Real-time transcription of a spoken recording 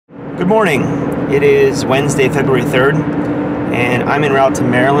Good morning. It is Wednesday, February 3rd, and I'm en route to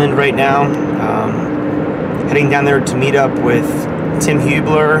Maryland right now. Heading down there to meet up with Tim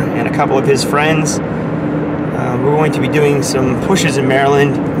Hubler and a couple of his friends. We're going to be doing some pushes in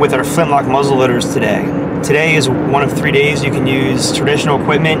Maryland with our Flintlock muzzleloaders today. Today is one of 3 days you can use traditional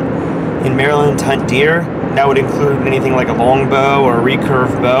equipment in Maryland to hunt deer. That would include anything like a longbow or a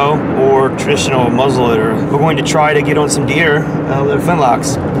recurve bow or traditional muzzleloader. We're going to try to get on some deer with our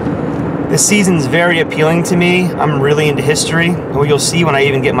Flintlocks. This season's very appealing to me. I'm really into history. Well, you'll see when I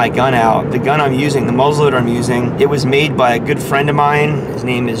even get my gun out. The gun I'm using, the muzzleloader I'm using, it was made by a good friend of mine. His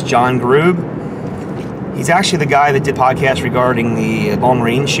name is John Grube. He's actually the guy that did podcasts regarding the long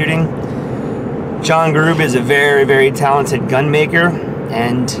range shooting. John Grube is a very, very talented gun maker,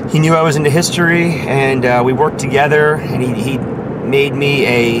 and he knew I was into history, and we worked together, and he made me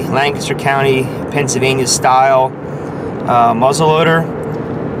a Lancaster County, Pennsylvania style muzzleloader.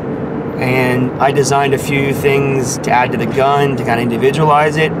 And I designed a few things to add to the gun to kind of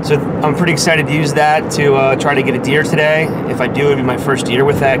individualize it. So I'm pretty excited to use that to try to get a deer today. If I do, it'll be my first deer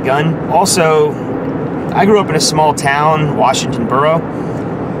with that gun. Also, I grew up in a small town, Washington Borough,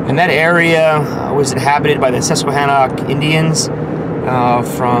 and that area was inhabited by the Susquehannock Indians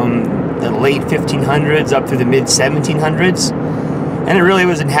from the late 1500s up through the mid 1700s. And it really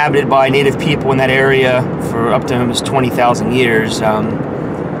was inhabited by native people in that area for up to almost 20,000 years.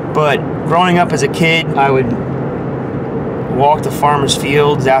 But growing up as a kid, I would walk to farmers'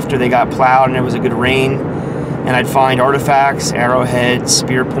 fields after they got plowed and it was a good rain, and I'd find artifacts, arrowheads,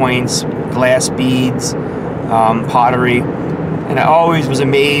 spear points, glass beads, pottery, and I always was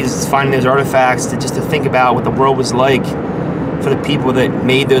amazed finding those artifacts just to think about what the world was like for the people that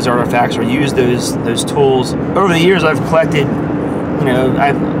made those artifacts or used those tools. Over the years, I've collected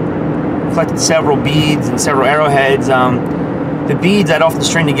several beads and several arrowheads. The beads I'd often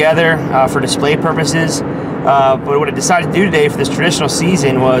string together for display purposes, but what I decided to do today for this traditional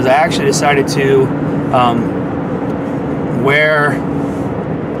season was I actually decided to wear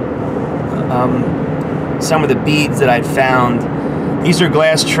some of the beads that I'd found. These are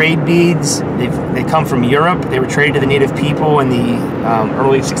glass trade beads. They come from Europe. They were traded to the native people in the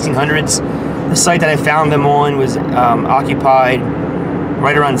early 1600s. The site that I found them on was occupied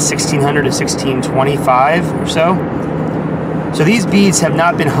right around 1600 to 1625 or so. So these beads have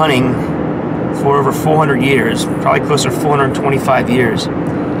not been hunting for over 400 years, probably closer to 425 years.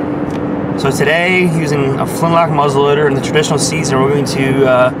 So today, using a Flintlock muzzleloader in the traditional season, we're going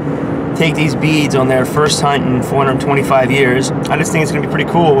to take these beads on their first hunt in 425 years. I just think it's going to be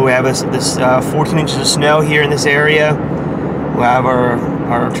pretty cool. We have this 14 inches of snow here in this area. We'll have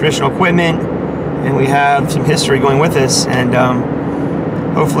our traditional equipment, and we have some history going with us, and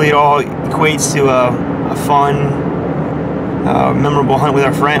hopefully it all equates to a fun, memorable hunt with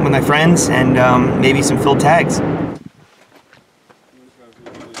my friends, and maybe some filled tags.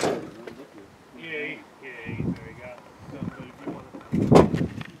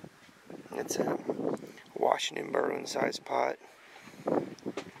 It's a Washington Borough sized pot.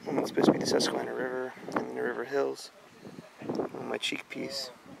 And it's supposed to be the Susquehanna River and the River Hills on my cheek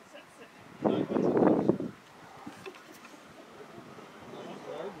piece.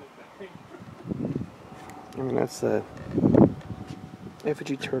 And that's the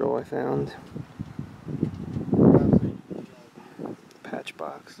effigy turtle I found. Patch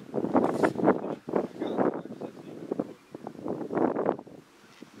box.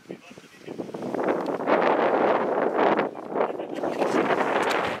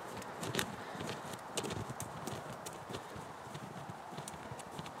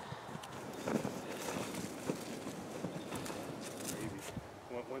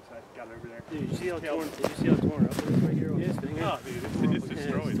 Once I got over there. Dude, did you see how torn up it is right here? Oh, dude, it's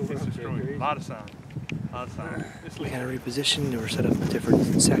destroyed. It's destroyed. A lot of sound. We got to reposition. We're set up a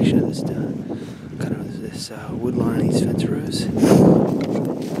different section of this kind of this wood line, these fence rows.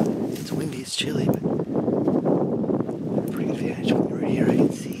 It's windy, it's chilly, but pretty good vantage point right here. I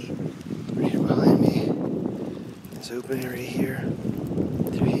can see right here behind me. This open area here,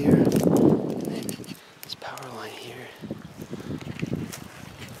 through here, and then this power line here.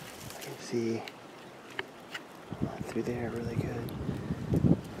 I can see through there really good.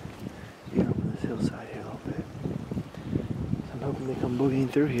 Get up on this hillside here a little bit. So I'm hoping they come boogieing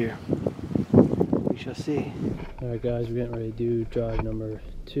through here. We shall see. Alright guys, we're getting ready to do drive number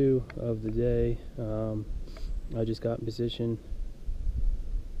 2 of the day. I just got in position.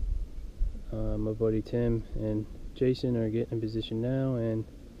 My buddy Tim and Jason are getting in position now, and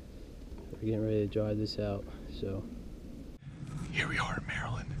we're getting ready to drive this out. So here we are in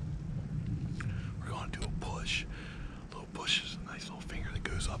Maryland. We're going to do a push. A little push is a nice little finger that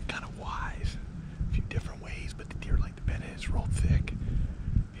goes up kind of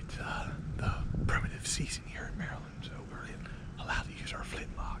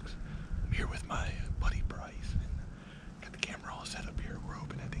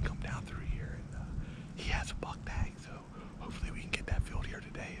flintlock tag, so hopefully we can get that filled here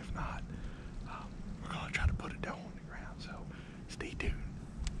today. If not, we're gonna try to put it down on the ground, so stay tuned.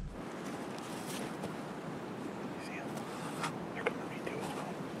 You see them? They're coming right to us,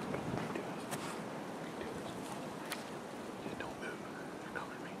 man. They're coming right to us. Just don't move. They're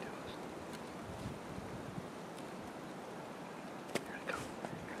coming right to us. Here they come.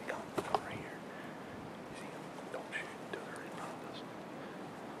 Here they come. They're coming right here. You see them? Don't shoot until they're in front of us.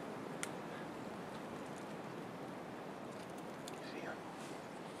 You see them?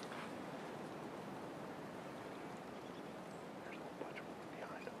 There's a whole bunch of them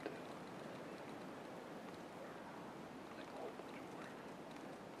behind them, too. Like a whole bunch more.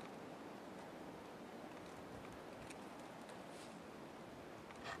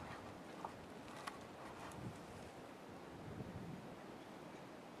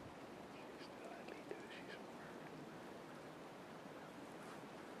 She's still at lead to it. She's somewhere.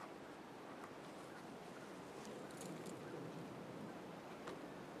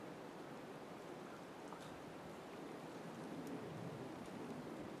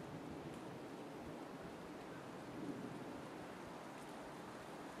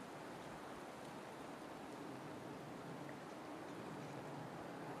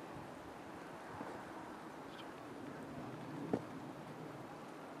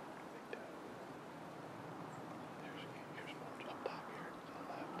 Here's one up top here to the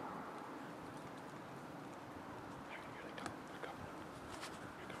left. Here they come. They're coming up.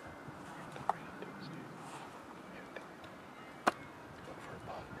 They're coming. They're coming right up to us, dude. Here they come. Look for a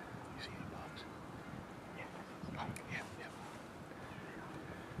bug. You see any bugs? Yeah. Oh, yeah.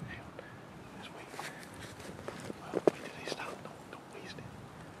 Hang on. Just wait. Well, wait till they stop. Don't waste it.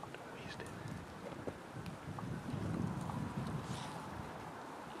 Don't waste it.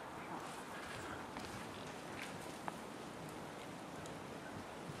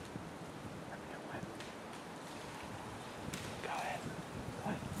 Go ahead.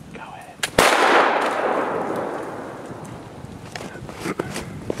 Go ahead.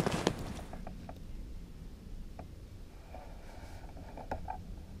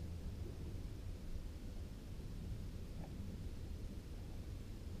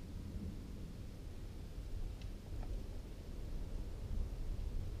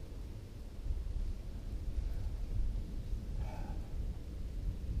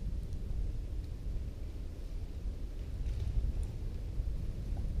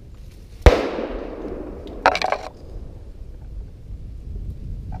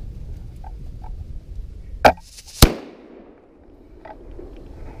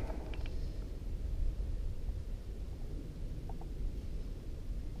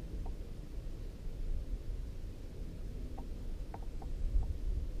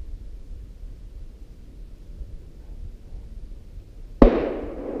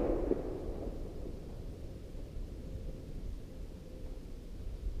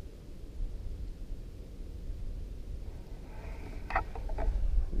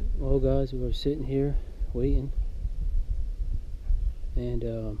 Well, guys, we were sitting here waiting, and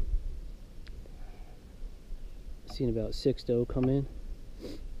seen about 6 doe come in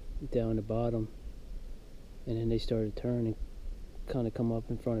down the bottom, and then they started turning, kind of come up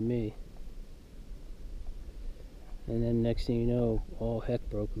in front of me, and then next thing you know, all heck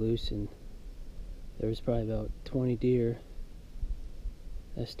broke loose, and there was probably about 20 deer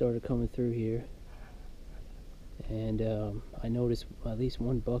that started coming through here. And I noticed at least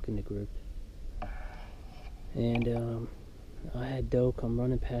one buck in the group, and I had doe come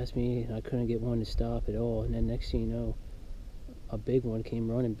running past me, and I couldn't get one to stop at all. And then next thing you know, a big one came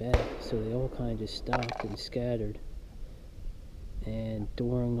running back, so they all kind of just stopped and scattered. And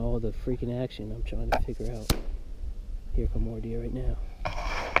during all the freaking action, I'm trying to figure out, here come more deer right now.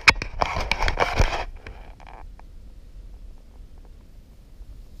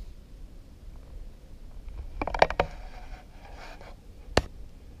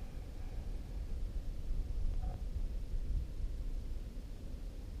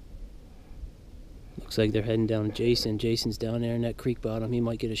 Looks like they're heading down to Jason. Jason's down there in that creek bottom. He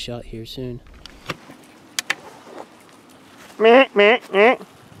might get a shot here soon. Meh, meh, meh.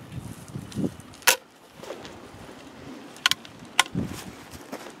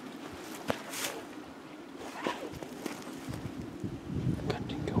 That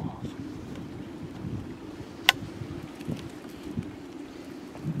didn't go off.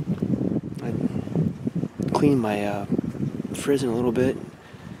 I cleaned my frizz a little bit.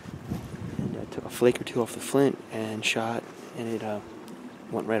 Took a flake or two off the flint and shot, and it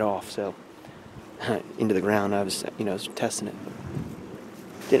went right off. So into the ground. I was, testing it.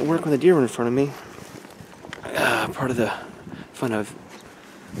 Didn't work with a deer in front of me. Part of the fun of,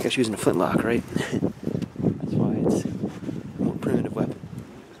 I guess, using a flintlock, right?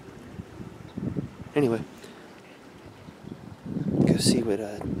 Anyway, go see what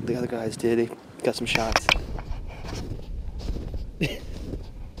the other guys did. They got some shots.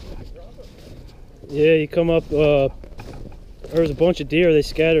 Yeah, you come up, there was a bunch of deer, they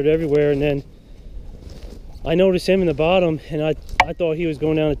scattered everywhere, and then I noticed him in the bottom, and I thought he was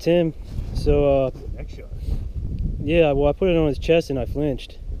going down to Tim, so Next shot. yeah, well I put it on his chest and I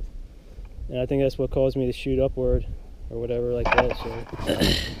flinched, and I think that's what caused me to shoot upward, or whatever like that, so.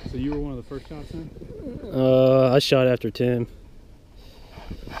 So you were one of the first shots then? I shot after Tim.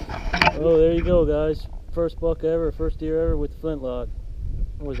 Oh, there you go, guys. First buck ever, first deer ever with the flintlock.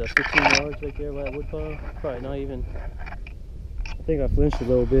 What was that, 15 yards right there by that woodpile? Probably not even. I think I flinched a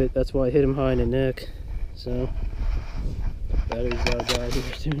little bit. That's why I hit him high in the neck. So, batteries died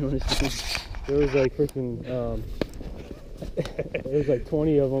here soon on this thing. There was like freaking, there was like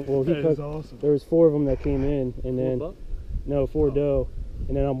 20 of them. Well, That is awesome. There was 4 of them that came in, and then, no, 4 doe.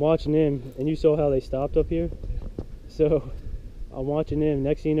 And then I'm watching him, and you saw how they stopped up here? So, I'm watching him.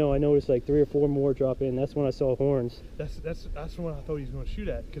 Next thing you know, I noticed like 3 or 4 more drop in. That's when I saw horns. That's the one I thought he was going to shoot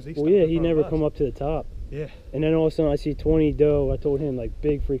at, because they. Well, yeah, he never come up to the top. Yeah. And then all of a sudden, I see 20 doe. I told him like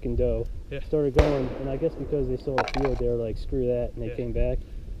big freaking doe. Yeah. Started going, and I guess because they saw a field, they were like, screw that, and they Yeah. came back.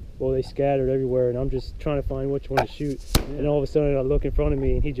 Well, they scattered everywhere, and I'm just trying to find which one to shoot. Yeah. And all of a sudden, I look in front of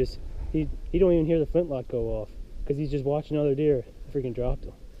me, and he don't even hear the flintlock go off, because he's just watching other deer. I freaking dropped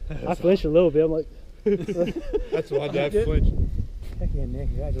him. I flinched a little bit. I'm like. That's why Dad flinched. Heck yeah, man,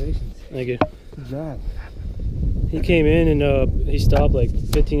 congratulations. Thank you. Good job. He came in and he stopped like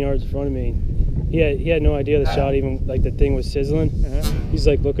 15 yards in front of me. He had no idea the shot even, like the thing was sizzling. He's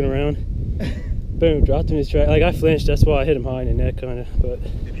like looking around. Boom, dropped him in his track. Like I flinched, that's why I hit him high in the neck kind of. But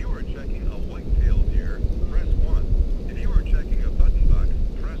If you are checking a white-tailed deer, press 1. If you are checking a button buck,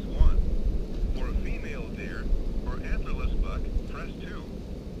 press 1. For a female deer or antlerless buck, press 2.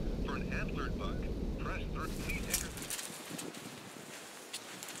 For an antlered buck, press 13.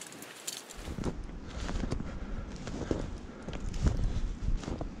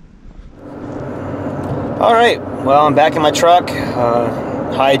 All right, well, I'm back in my truck,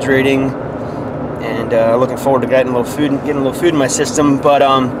 hydrating, and looking forward to getting a little food in my system. But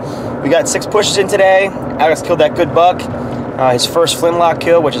we got 6 pushes in today. Alex killed that good buck, his first flintlock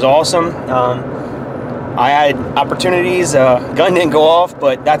kill, which is awesome. I had opportunities, gun didn't go off,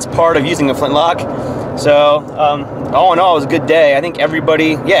 but that's part of using a flintlock. So all in all, it was a good day. I think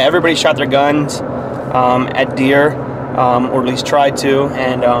everybody shot their guns at deer, or at least tried to,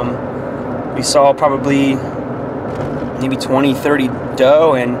 and we saw probably maybe 20, 30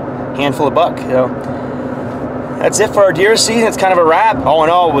 doe and a handful of buck. So that's it for our deer season. It's kind of a wrap. All in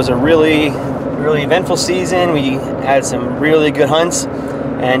all, it was a really, really eventful season. We had some really good hunts,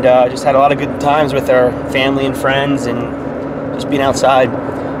 and just had a lot of good times with our family and friends, and just being outside.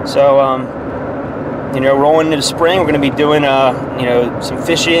 So rolling into spring, we're going to be doing some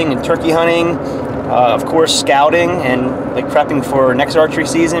fishing and turkey hunting, of course scouting and like prepping for next archery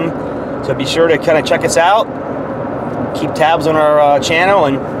season. So be sure to kind of check us out, keep tabs on our channel,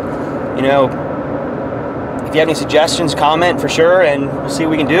 and if you have any suggestions, comment for sure, and we'll see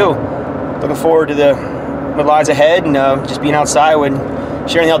what we can do. Looking forward to what lies ahead, and just being outside and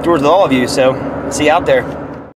sharing the outdoors with all of you. So see you out there.